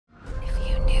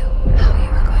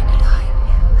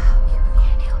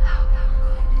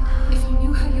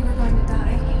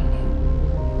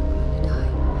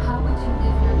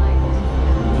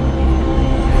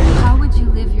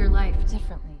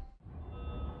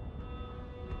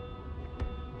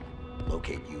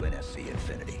Locate UNSC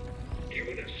Infinity.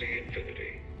 UNSC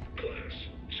Infinity. Class,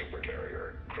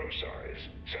 Supercarrier. Crew size,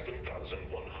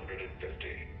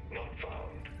 7,150. Not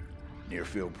found. Near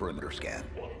field perimeter scan.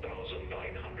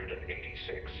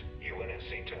 1,986.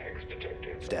 UNSC tags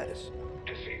detected. Status.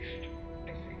 Deceased.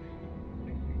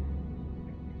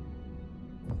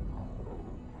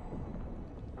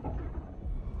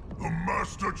 The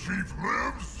Master Chief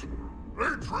lives?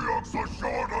 Atriox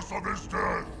assured us of his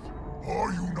death.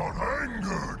 Are you not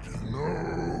angered?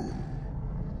 No.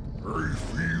 I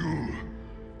feel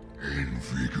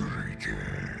invigorated.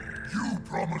 You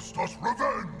promised us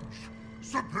revenge,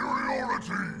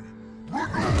 superiority,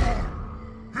 renewal.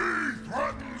 He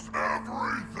threatens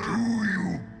everything. Do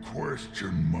you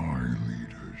question my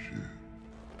leadership?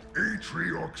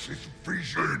 Atriox's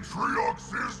vision.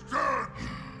 Atriox is dead.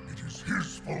 It is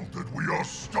his fault that we are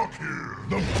stuck here.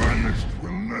 The banished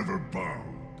will never bow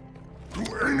to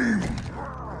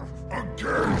anyone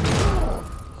again.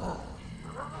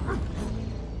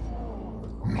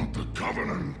 Not the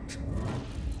Covenant.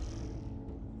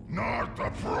 Not the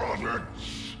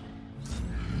Prophets.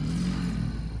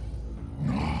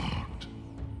 Not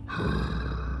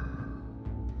her.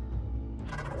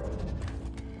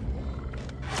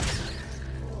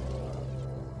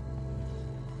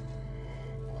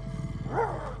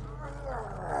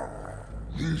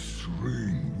 This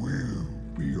ring will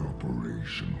be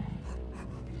operational.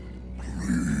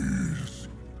 Please.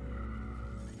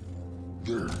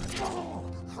 There.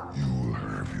 You will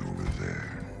have your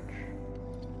revenge.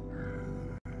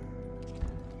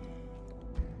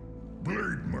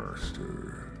 Blade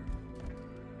Master.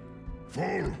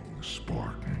 Follow the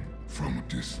Spartan from a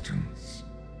distance.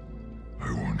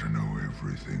 I want to know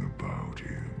everything about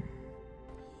him.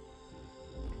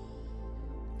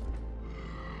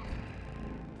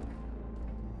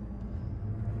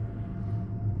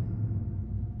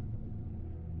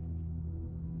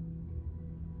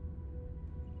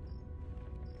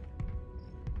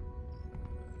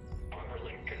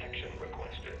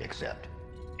 Accept.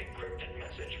 Encrypted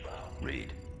message found.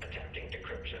 Read. Attempting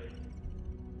decryption.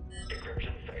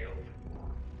 Decryption failed.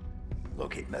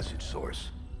 Locate message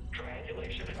source.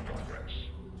 Triangulation in progress.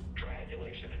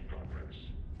 Triangulation in progress.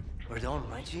 We're done,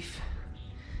 right, Chief?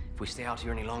 If we stay out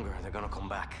here any longer, they're gonna come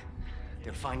back.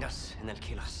 They'll find us, and they'll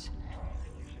kill us.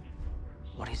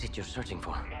 What is it you're searching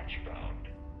for? Match found.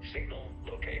 Signal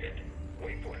located.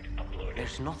 Waypoint uploaded.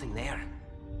 There's nothing there.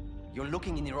 You're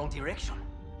looking in the wrong direction.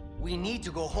 We need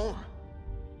to go home.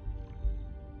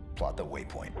 Plot the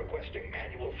waypoint. Requesting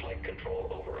manual flight control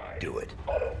override. Do it.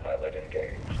 Autopilot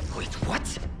engaged. Wait,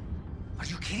 what? Are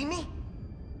you kidding me?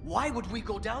 Why would we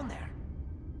go down there?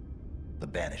 The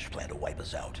Banished plan to wipe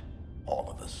us out.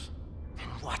 All of us. And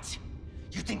what?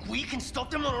 You think we can stop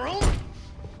them on our own?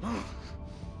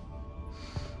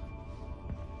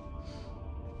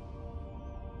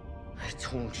 I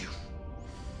told you.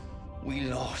 We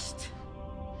lost.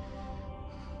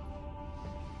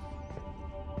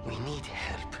 We need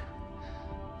help,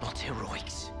 not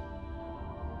heroics.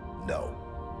 No.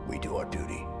 We do our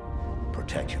duty.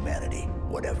 Protect humanity,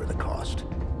 whatever the cost.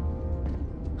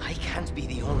 I can't be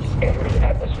the only... Entering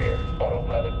atmosphere.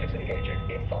 Autopilot disengaging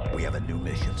in 5. We have a new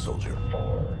mission, soldier. 4.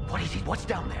 What is it? What's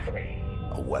down there? 3.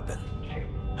 A weapon. 2.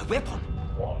 A weapon?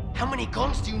 1. How many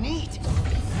guns do you need?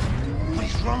 What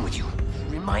is wrong with you?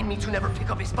 Remind me to never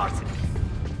pick up a Spartan.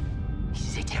 This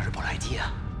is a terrible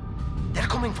idea. They're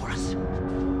coming for us.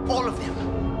 All of them.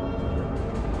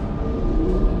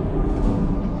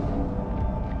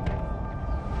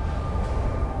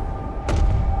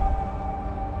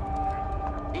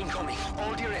 Incoming.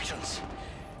 All directions.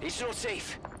 It's not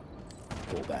safe.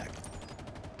 Pull back.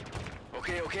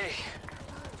 Okay, okay.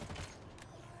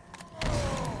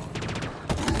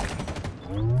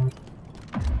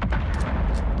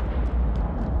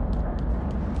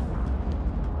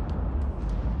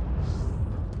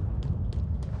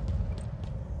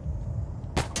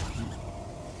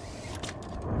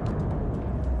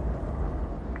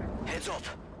 Heads up.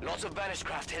 Lots of banished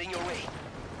craft heading your way.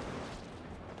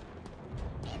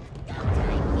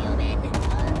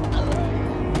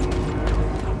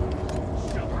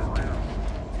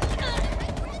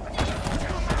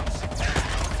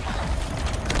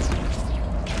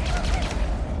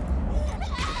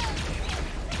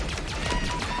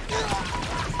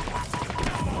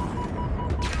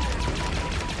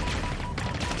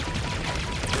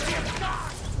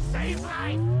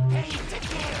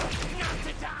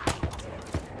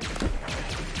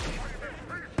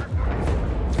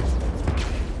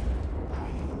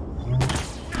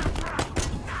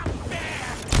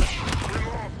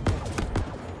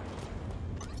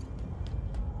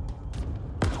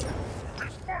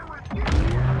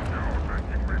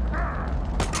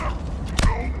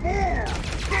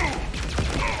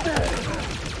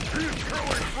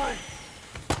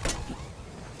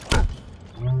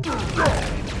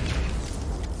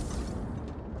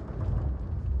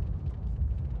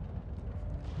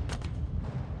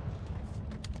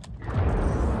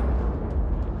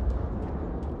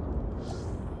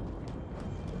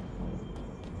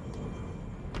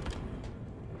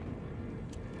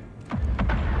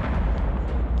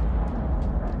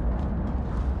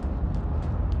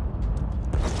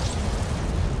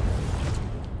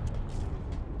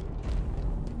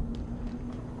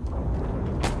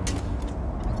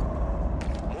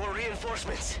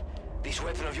 This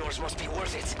weapon of yours must be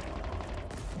worth it.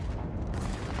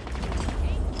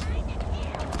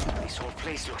 This whole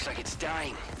place looks like it's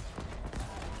dying.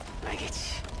 Like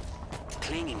it's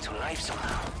clinging to life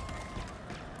somehow.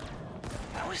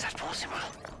 How is that possible?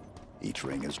 Each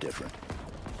ring is different.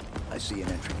 I see an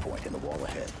entry point in the wall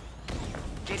ahead.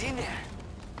 Get in there.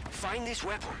 Find this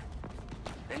weapon.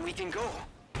 Then we can go.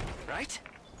 Right?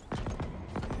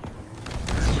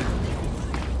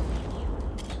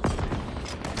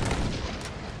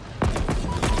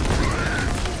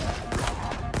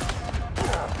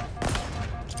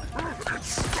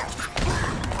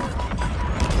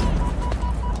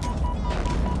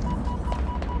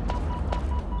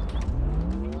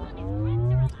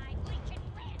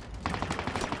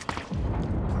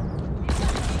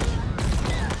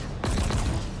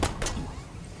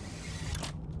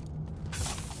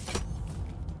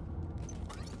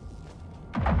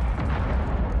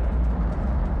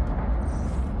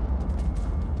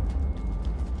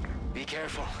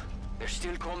 Careful. They're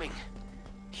still coming.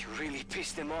 You really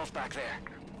pissed them off back there.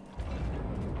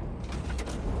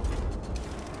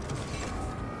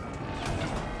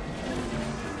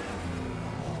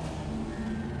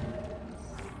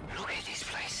 Look at this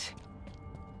place.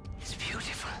 It's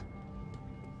beautiful.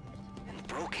 And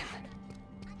broken.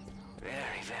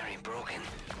 Very, very broken.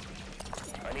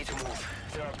 I need to move.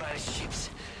 There are banished ships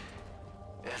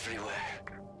everywhere.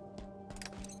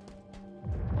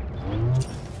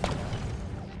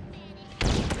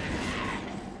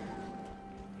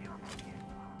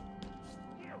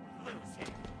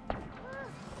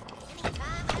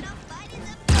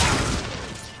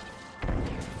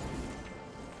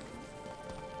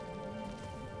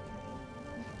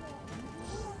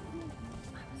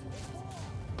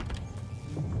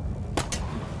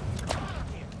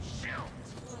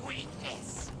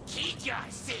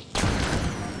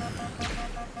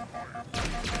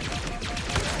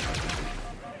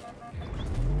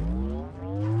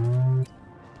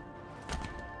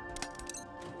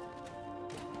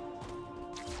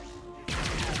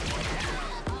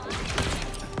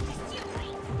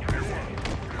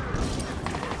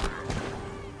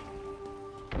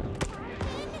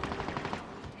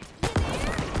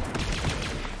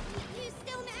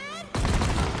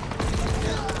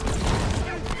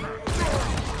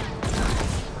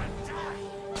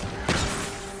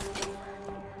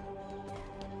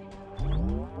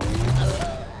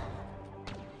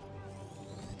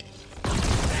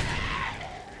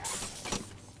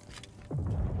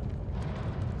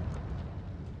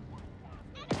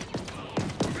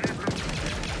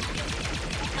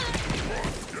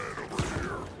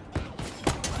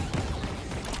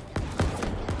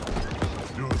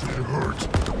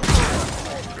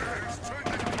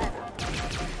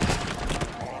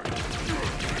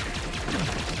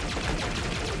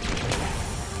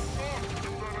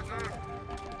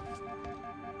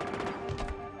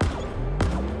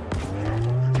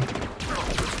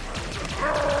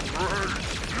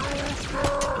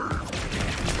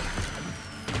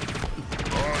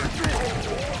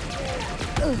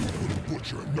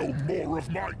 No more of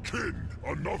my kin!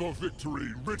 Another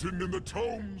victory written in the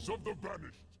tomes of the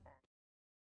banished.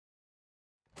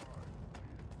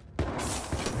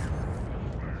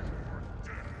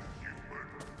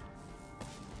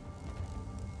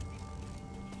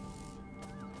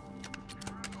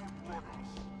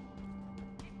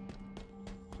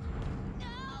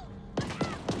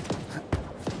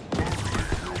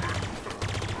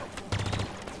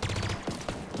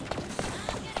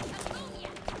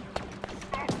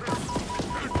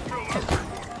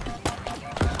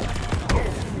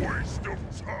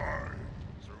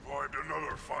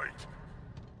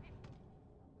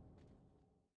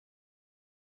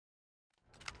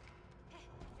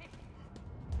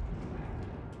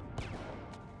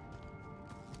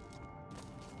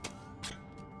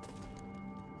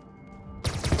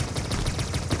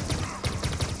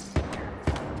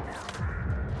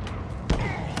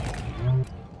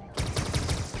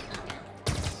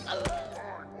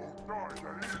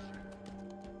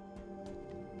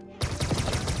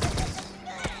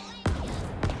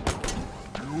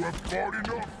 You have fought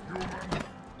enough, human!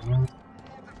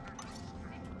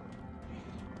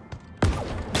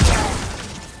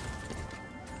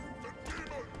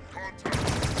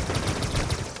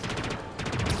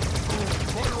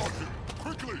 Fire on him!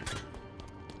 Quickly!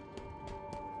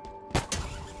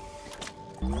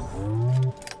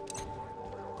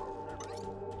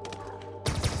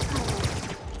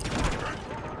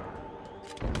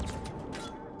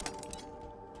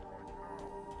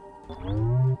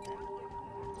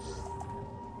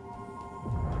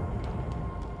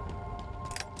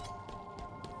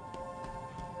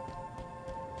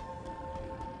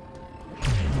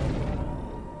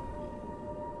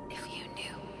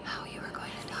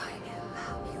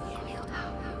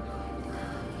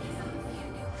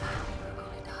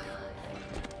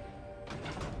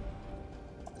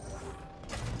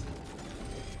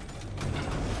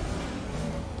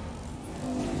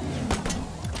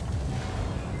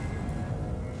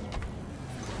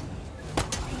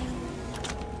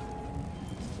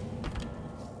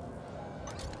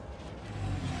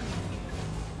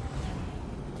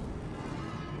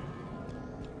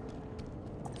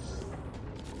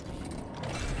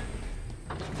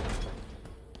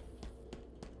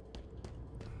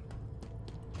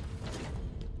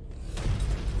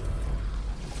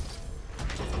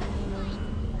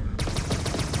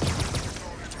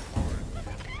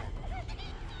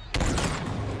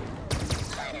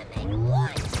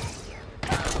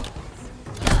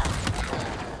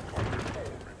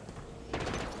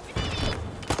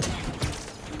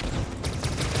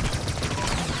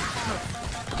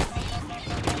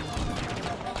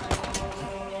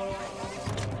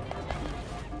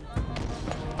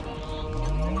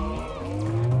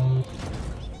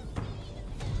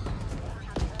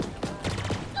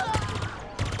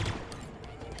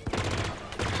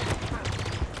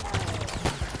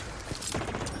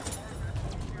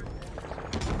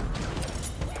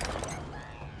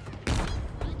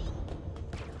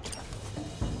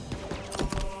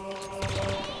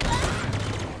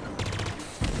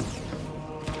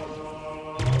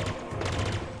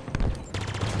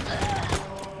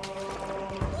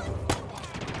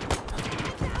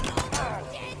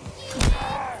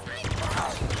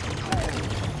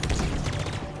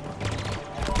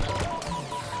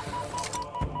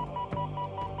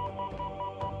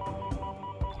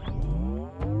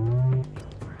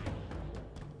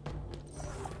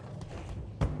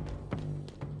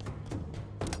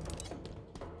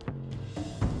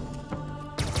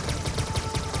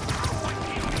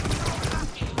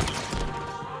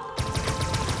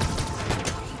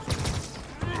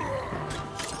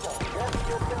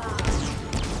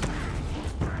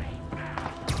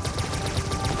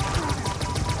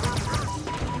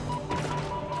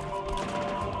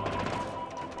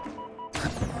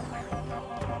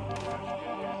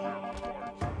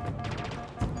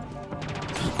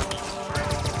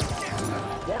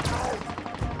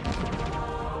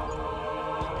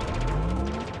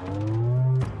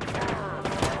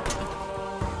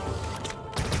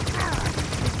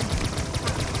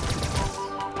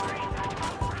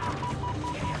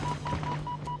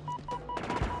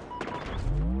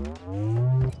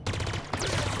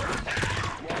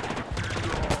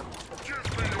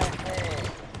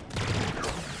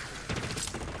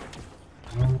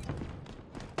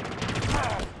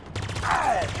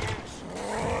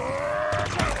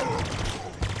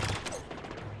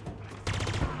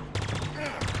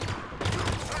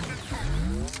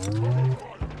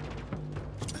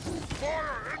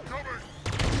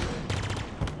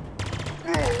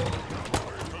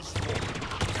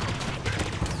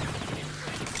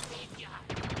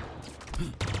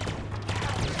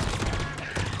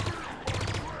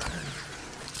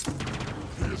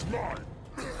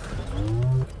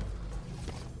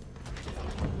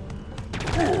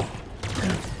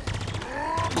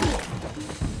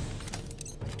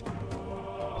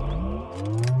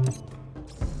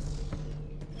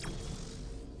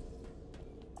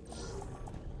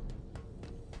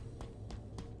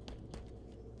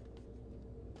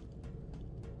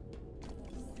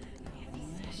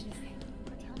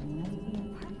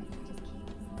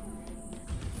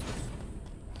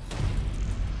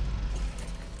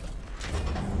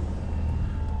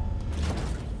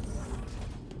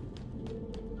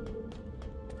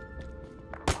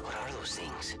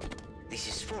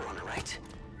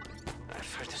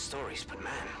 stories, but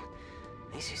man,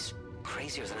 this is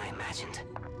crazier than I imagined.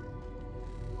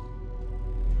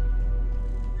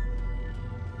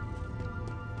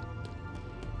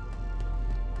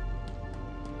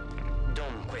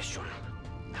 Dumb question.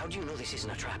 How do you know this isn't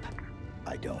a trap?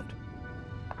 I don't.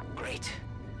 Great.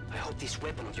 I hope this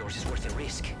weapon of yours is worth the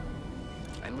risk.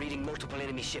 I'm reading multiple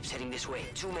enemy ships heading this way.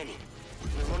 Too many.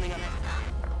 We're running out of...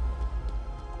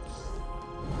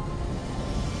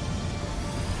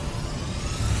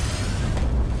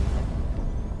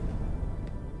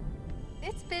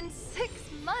 It's been 6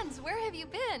 months. Where have you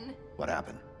been? What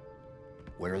happened?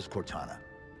 Where is Cortana?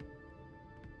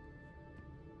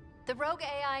 The rogue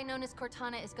AI known as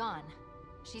Cortana is gone.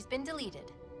 She's been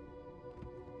deleted.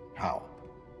 How?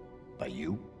 By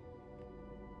you?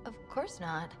 Of course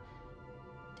not.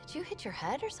 Did you hit your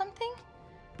head or something?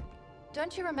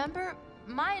 Don't you remember?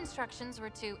 My instructions were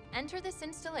to enter this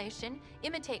installation,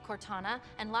 imitate Cortana,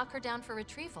 and lock her down for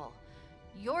retrieval.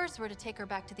 Yours were to take her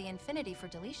back to the Infinity for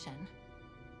deletion.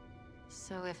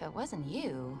 So if it wasn't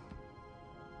you...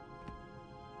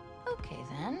 Okay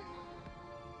then.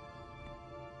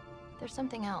 There's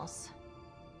something else.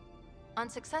 On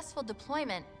successful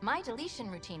deployment, my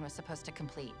deletion routine was supposed to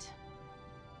complete.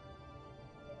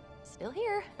 Still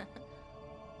here.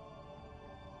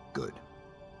 Good.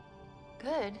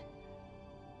 Good.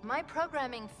 My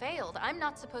programming failed. I'm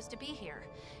not supposed to be here.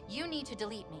 You need to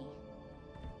delete me.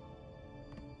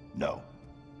 No.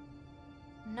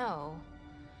 No.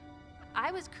 I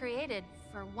was created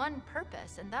for one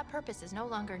purpose, and that purpose is no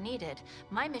longer needed.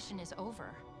 My mission is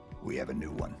over. We have a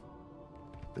new one.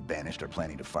 The Banished are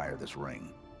planning to fire this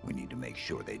ring. We need to make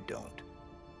sure they don't.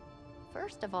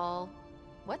 First of all,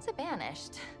 what's a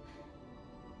Banished?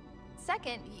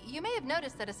 Second, you may have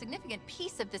noticed that a significant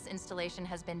piece of this installation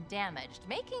has been damaged,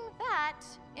 making that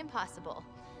impossible.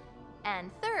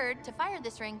 And third, to fire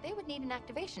this ring, they would need an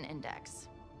activation index.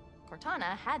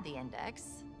 Cortana had the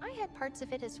index. I had parts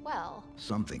of it as well.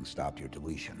 Something stopped your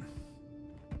deletion.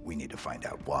 We need to find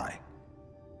out why.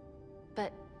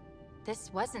 But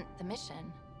this wasn't the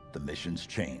mission. The missions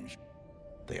changed.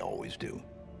 They always do.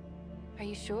 Are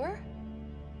you sure?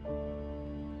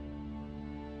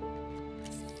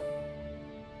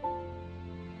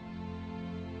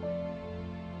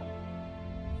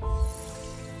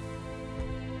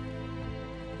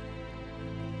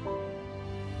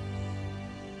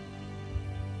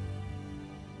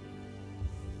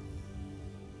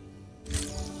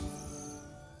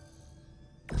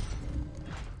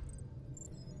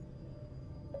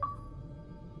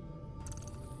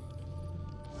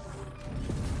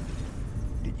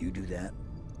 Did you do that?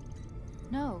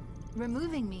 No.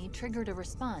 Removing me triggered a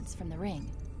response from the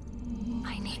ring.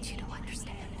 I need you to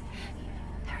understand.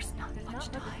 There's not much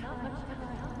time.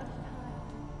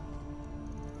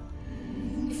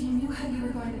 If you knew how you were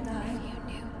going to die, If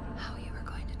you knew how you were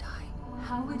going to die,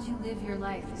 how would you live your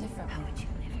life differently? how would you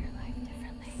live your life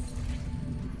differently?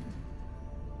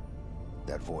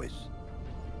 That voice.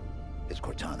 It's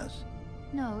Cortana's.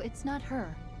 No, it's not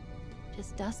her.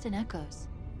 Just dust and echoes.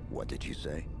 What did you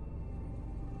say?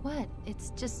 What?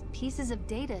 It's just pieces of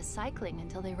data cycling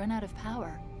until they run out of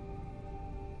power.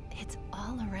 It's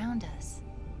all around us.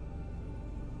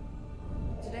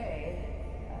 Today,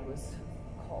 I was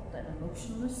called an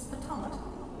emotionless automaton.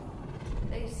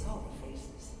 They saw the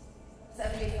faces.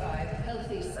 75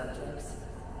 healthy subjects,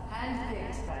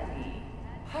 handpicked by me,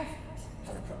 perfect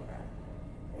for the program.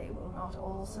 They will not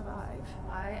all survive.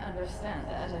 I understand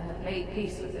that and have made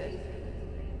peace with it.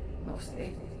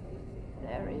 Mostly.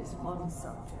 There is one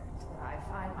subject where I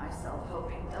find myself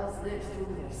hoping does live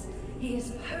through this. He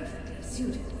is perfectly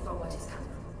suited for what is coming.